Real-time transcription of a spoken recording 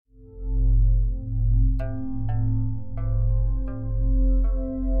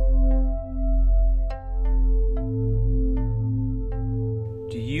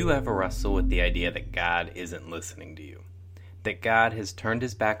you ever wrestle with the idea that God isn't listening to you? That God has turned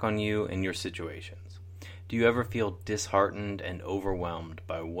his back on you and your situations? Do you ever feel disheartened and overwhelmed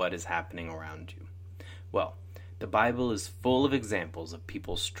by what is happening around you? Well, the Bible is full of examples of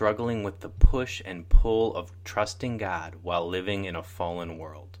people struggling with the push and pull of trusting God while living in a fallen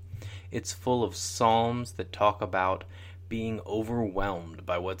world. It's full of psalms that talk about being overwhelmed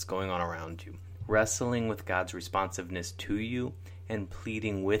by what's going on around you, wrestling with God's responsiveness to you, and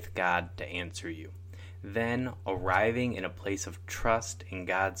pleading with God to answer you. Then arriving in a place of trust in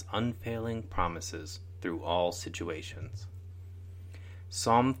God's unfailing promises through all situations.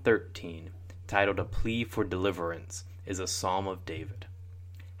 Psalm 13, titled A Plea for Deliverance, is a psalm of David.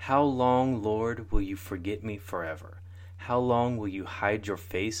 How long, Lord, will you forget me forever? How long will you hide your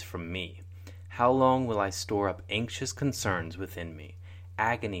face from me? How long will I store up anxious concerns within me,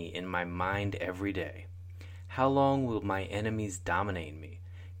 agony in my mind every day? How long will my enemies dominate me?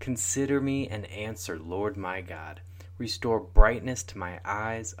 Consider me and answer, Lord my God. Restore brightness to my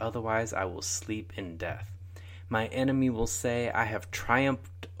eyes, otherwise I will sleep in death. My enemy will say, I have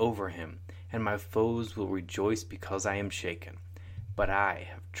triumphed over him, and my foes will rejoice because I am shaken. But I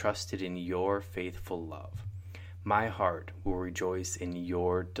have trusted in your faithful love. My heart will rejoice in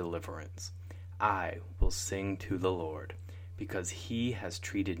your deliverance. I will sing to the Lord, because he has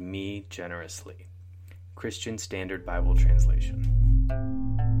treated me generously. Christian Standard Bible Translation.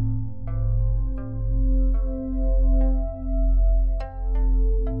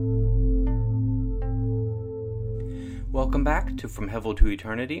 Welcome back to From Hevel to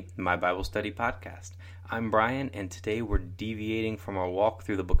Eternity, my Bible study podcast. I'm Brian, and today we're deviating from our walk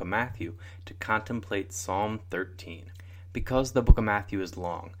through the book of Matthew to contemplate Psalm 13. Because the book of Matthew is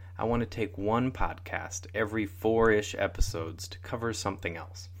long, I want to take one podcast every 4-ish episodes to cover something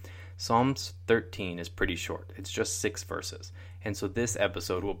else. Psalms 13 is pretty short. It's just 6 verses, and so this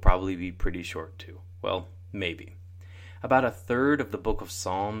episode will probably be pretty short too. Well, maybe. About a third of the book of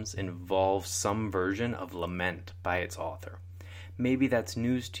Psalms involves some version of lament by its author. Maybe that's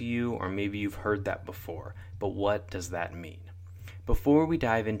news to you, or maybe you've heard that before, but what does that mean? Before we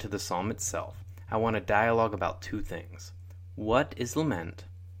dive into the psalm itself, I want to dialogue about 2 things. What is lament?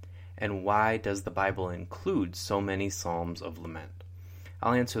 And why does the Bible include so many psalms of lament?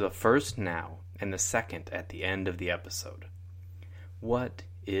 I'll answer the first now, and the second at the end of the episode. What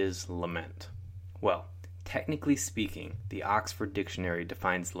is lament? Well, technically speaking, the Oxford Dictionary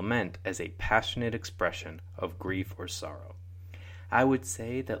defines lament as a passionate expression of grief or sorrow. I would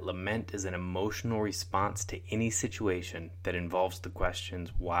say that lament is an emotional response to any situation that involves the questions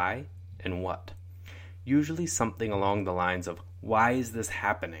why and what. Usually something along the lines of why is this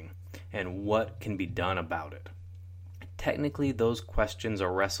happening and what can be done about it. Technically, those questions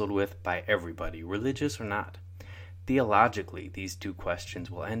are wrestled with by everybody, religious or not. Theologically, these 2 questions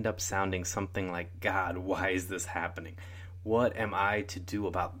will end up sounding something like, God, why is this happening? What am I to do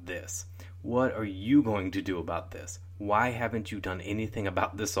about this? What are you going to do about this? Why haven't you done anything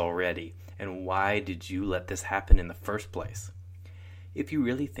about this already? And why did you let this happen in the first place? If you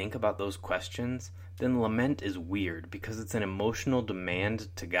really think about those questions, then lament is weird because it's an emotional demand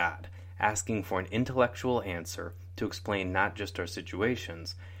to God, asking for an intellectual answer to explain not just our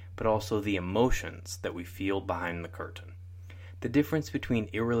situations, but also the emotions that we feel behind the curtain. The difference between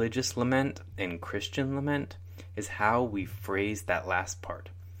irreligious lament and Christian lament is how we phrase that last part.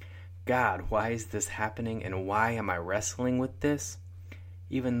 God, why is this happening, and why am I wrestling with this?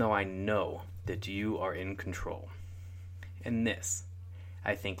 Even though I know that you are in control. And this,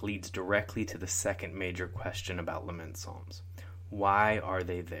 I think, leads directly to the second major question about lament psalms. Why are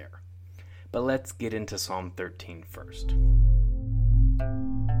they there? But let's get into Psalm 13 first.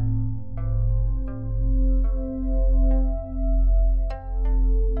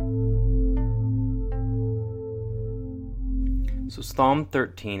 So Psalm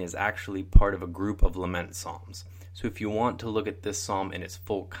 13 is actually part of a group of lament psalms. So if you want to look at this psalm in its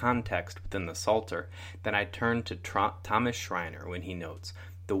full context within the Psalter, then I turn to Thomas Schreiner when he notes,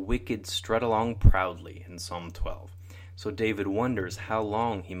 the wicked strut along proudly in Psalm 12. So David wonders how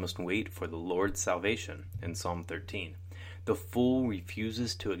long he must wait for the Lord's salvation in Psalm 13. The fool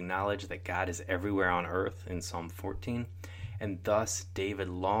refuses to acknowledge that God is everywhere on earth in Psalm 14, and thus David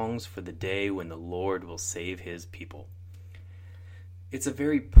longs for the day when the Lord will save his people. It's a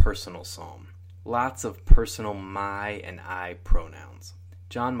very personal psalm. Lots of personal my and I pronouns.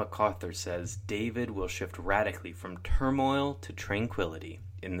 John MacArthur says David will shift radically from turmoil to tranquility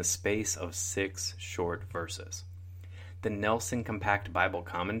in the space of 6 short verses. The Nelson Compact Bible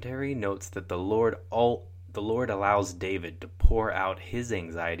Commentary notes that the Lord allows David to pour out his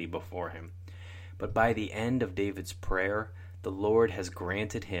anxiety before him. But by the end of David's prayer, The Lord has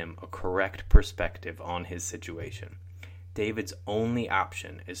granted him a correct perspective on his situation. David's only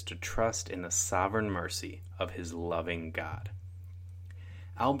option is to trust in the sovereign mercy of his loving God.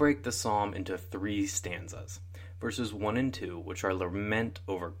 I'll break the psalm into 3 stanzas. Verses 1 and 2, which are lament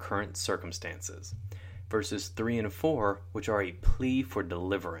over current circumstances. Verses 3 and 4, which are a plea for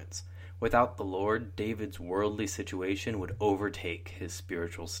deliverance. Without the Lord, David's worldly situation would overtake his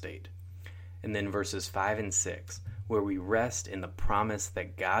spiritual state. And then verses 5 and 6, where we rest in the promise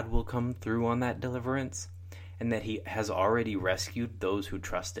that God will come through on that deliverance, and that he has already rescued those who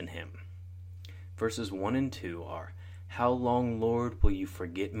trust in him. Verses 1 and 2 are, "How long, Lord, will you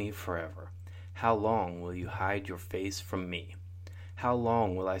forget me forever? How long will you hide your face from me? How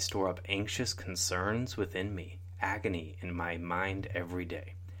long will I store up anxious concerns within me, agony in my mind every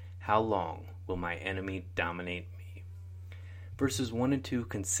day? How long will my enemy dominate me?" Verses 1 and 2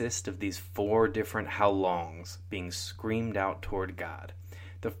 consist of these 4 different how longs being screamed out toward God.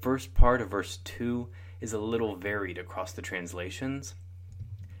 The first part of verse 2 is a little varied across the translations.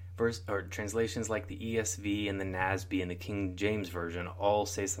 Translations like the ESV and the NASB and the King James Version all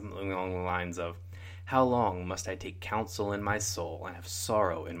say something along the lines of, "How long must I take counsel in my soul and have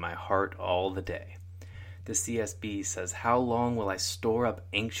sorrow in my heart all the day?" The CSB says, "How long will I store up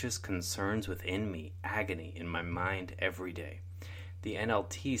anxious concerns within me, agony in my mind every day?" The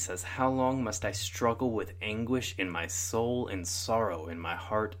NLT says, "How long must I struggle with anguish in my soul and sorrow in my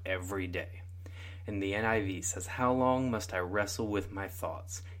heart every day?" And the NIV says, "How long must I wrestle with my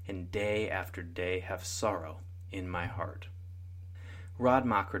thoughts, and day after day have sorrow in my heart?"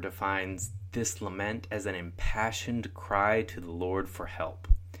 Radmacher defines this lament as an impassioned cry to the Lord for help.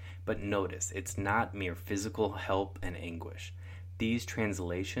 But notice, it's not mere physical help and anguish. These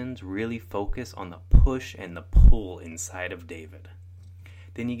translations really focus on the push and the pull inside of David.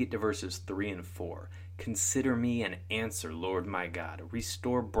 Then you get to verses 3 and 4. "Consider me and answer, Lord my God.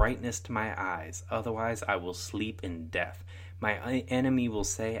 Restore brightness to my eyes, otherwise I will sleep in death. My enemy will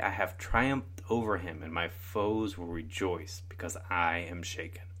say, I have triumphed over him, and my foes will rejoice because I am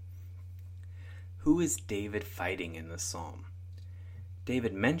shaken." Who is David fighting in this psalm?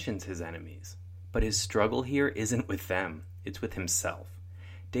 David mentions his enemies, but his struggle here isn't with them, it's with himself.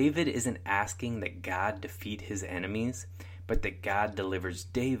 David isn't asking that God defeat his enemies, but that God delivers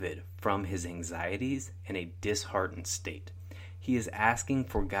David from his anxieties and a disheartened state. He is asking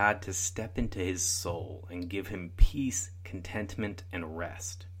for God to step into his soul and give him peace, contentment, and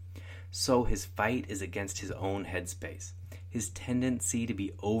rest. So his fight is against his own headspace, his tendency to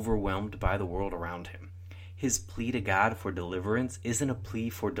be overwhelmed by the world around him. His plea to God for deliverance isn't a plea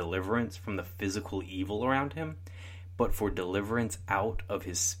for deliverance from the physical evil around him, but for deliverance out of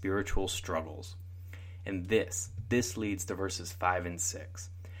his spiritual struggles. And this leads to verses 5 and 6.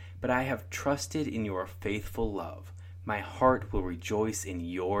 "But I have trusted in your faithful love. My heart will rejoice in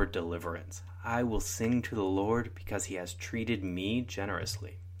your deliverance. I will sing to the Lord because he has treated me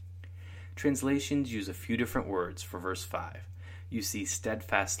generously." Translations use a few different words for verse 5. You see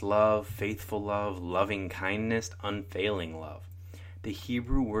steadfast love, faithful love, loving kindness, unfailing love. The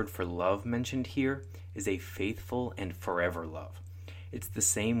Hebrew word for love mentioned here is a faithful and forever love. It's the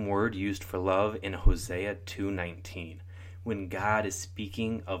same word used for love in Hosea 2:19, when God is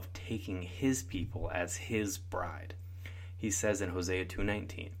speaking of taking his people as his bride. He says in Hosea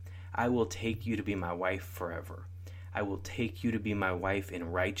 2:19, "I will take you to be my wife forever. I will take you to be my wife in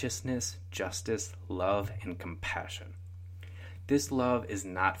righteousness, justice, love, and compassion." This love is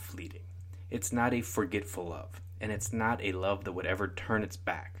not fleeting. It's not a forgetful love, and it's not a love that would ever turn its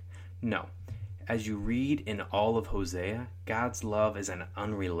back. No. As you read in all of Hosea, God's love is an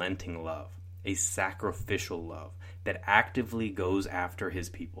unrelenting love, a sacrificial love that actively goes after his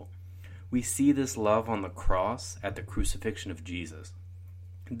people. We see this love on the cross at the crucifixion of Jesus.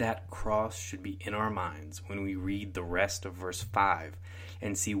 That cross should be in our minds when we read the rest of verse 5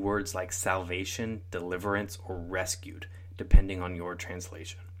 and see words like salvation, deliverance, or rescued, depending on your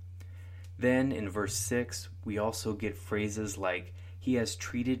translation. Then in verse 6, we also get phrases like, "He has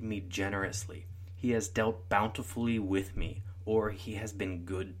treated me generously," "He has dealt bountifully with me," or "He has been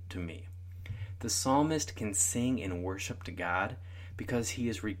good to me." The psalmist can sing in worship to God because he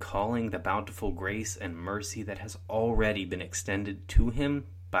is recalling the bountiful grace and mercy that has already been extended to him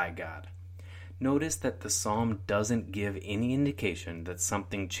by God. Notice that the psalm doesn't give any indication that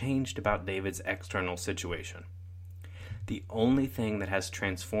something changed about David's external situation. The only thing that has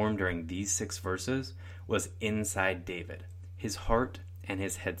transformed during these 6 verses was inside David, his heart and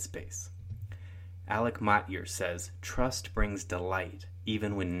his headspace. Alec Motyer says, "Trust brings delight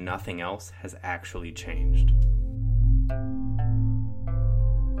even when nothing else has actually changed."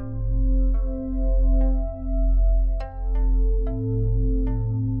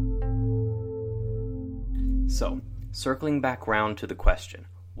 So, circling back round to the question,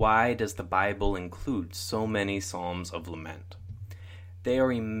 why does the Bible include so many psalms of lament? They are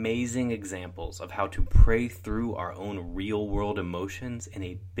amazing examples of how to pray through our own real-world emotions in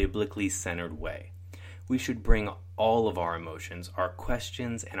a biblically centered way. We should bring all of our emotions, our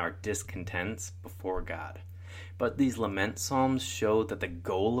questions, and our discontents before God. But these lament psalms show that the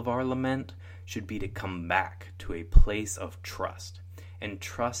goal of our lament should be to come back to a place of trust. And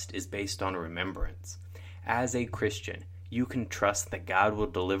trust is based on remembrance. As a Christian, you can trust that God will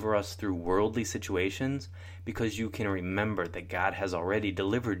deliver us through worldly situations because you can remember that God has already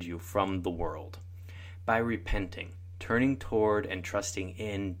delivered you from the world. By repenting, turning toward and trusting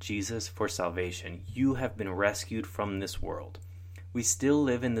in Jesus for salvation, you have been rescued from this world. We still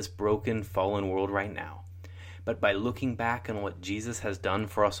live in this broken, fallen world right now. But by looking back on what Jesus has done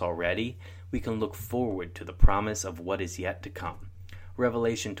for us already, we can look forward to the promise of what is yet to come.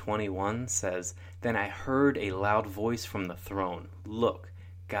 Revelation 21 says, "Then I heard a loud voice from the throne. Look,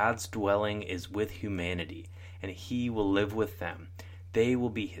 God's dwelling is with humanity, and he will live with them. They will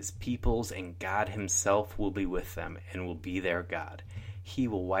be his peoples, and God himself will be with them and will be their God. He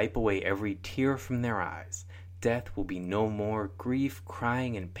will wipe away every tear from their eyes. Death will be no more. Grief,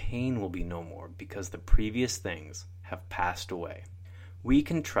 crying, and pain will be no more, because the previous things have passed away." We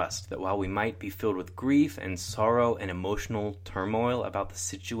can trust that while we might be filled with grief and sorrow and emotional turmoil about the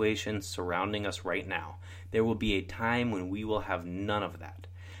situation surrounding us right now, there will be a time when we will have none of that.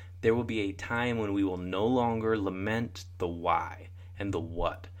 There will be a time when we will no longer lament the why and the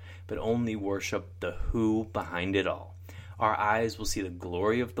what, but only worship the who behind it all. Our eyes will see the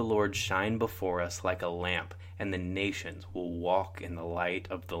glory of the Lord shine before us like a lamp, and the nations will walk in the light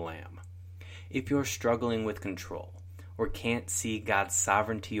of the Lamb. If you're struggling with control, or can't see God's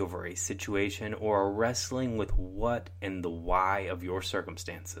sovereignty over a situation, or are wrestling with what and the why of your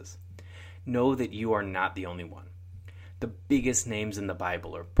circumstances, know that you are not the only one. The biggest names in the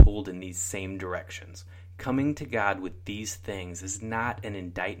Bible are pulled in these same directions. Coming to God with these things is not an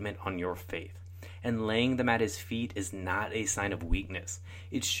indictment on your faith, and laying them at his feet is not a sign of weakness.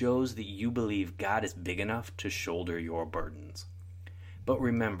 It shows that you believe God is big enough to shoulder your burdens. But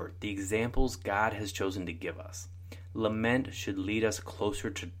remember the examples God has chosen to give us. Lament should lead us closer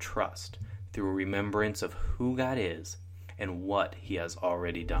to trust through remembrance of who God is and what he has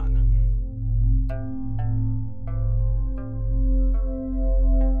already done.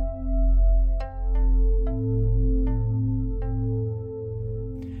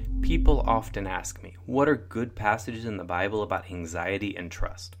 People often ask me, what are good passages in the Bible about anxiety and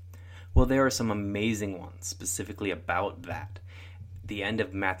trust? Well, there are some amazing ones specifically about that. The end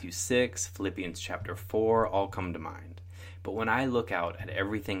of Matthew 6, Philippians chapter 4 all come to mind. But when I look out at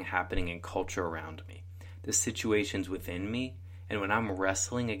everything happening in culture around me, the situations within me, and when I'm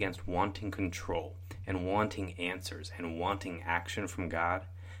wrestling against wanting control and wanting answers and wanting action from God,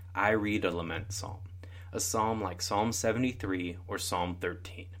 I read a lament psalm. A psalm like Psalm 73 or Psalm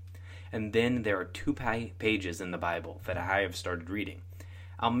 13. And then there are two pages in the Bible that I have started reading.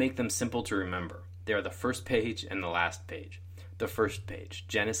 I'll make them simple to remember. They are the first page and the last page. The first page,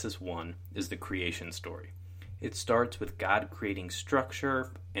 Genesis 1, is the creation story. It starts with God creating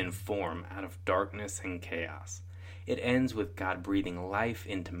structure and form out of darkness and chaos. It ends with God breathing life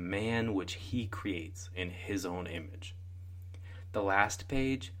into man, which he creates in his own image. The last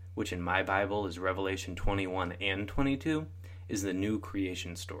page, which in my Bible is Revelation 21 and 22, is the new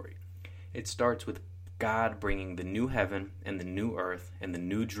creation story. It starts with God bringing the new heaven and the new earth and the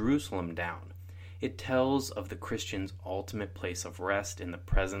new Jerusalem down. It tells of the Christian's ultimate place of rest in the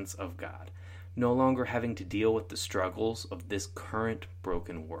presence of God, no longer having to deal with the struggles of this current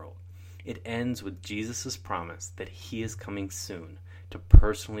broken world. It ends with Jesus' promise that he is coming soon to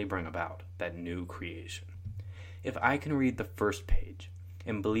personally bring about that new creation. If I can read the first page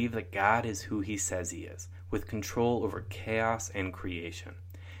and believe that God is who he says he is, with control over chaos and creation,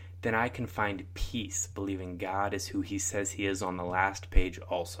 then I can find peace believing God is who he says he is on the last page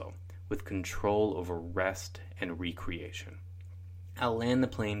also, with control over rest and recreation. I'll land the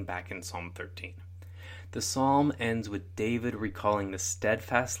plane back in Psalm 13. The psalm ends with David recalling the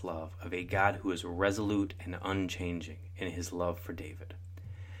steadfast love of a God who is resolute and unchanging in his love for David.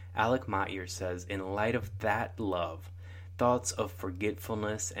 Alec Motyer says, in light of that love, thoughts of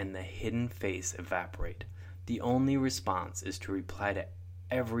forgetfulness and the hidden face evaporate. The only response is to reply to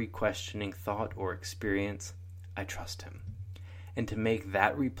every questioning thought or experience, I trust him. And to make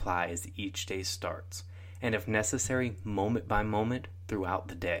that reply as each day starts, and if necessary, moment by moment throughout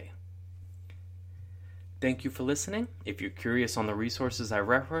the day. Thank you for listening. If you're curious on the resources I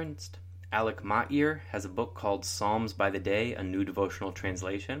referenced, Alec Motyer has a book called Psalms by the Day, a New Devotional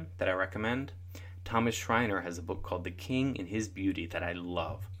Translation that I recommend. Thomas Schreiner has a book called The King in His Beauty that I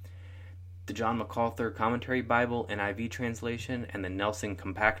love. The John MacArthur Commentary Bible, NIV translation, and the Nelson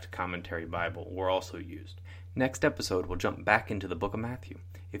Compact Commentary Bible were also used. Next episode, we'll jump back into the book of Matthew.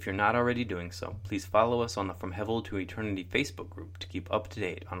 If you're not already doing so, please follow us on the From Hevel to Eternity Facebook group to keep up to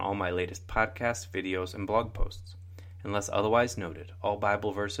date on all my latest podcasts, videos, and blog posts. Unless otherwise noted, all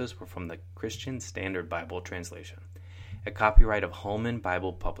Bible verses were from the Christian Standard Bible translation, a copyright of Holman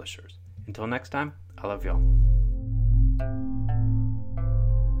Bible Publishers. Until next time, I love y'all.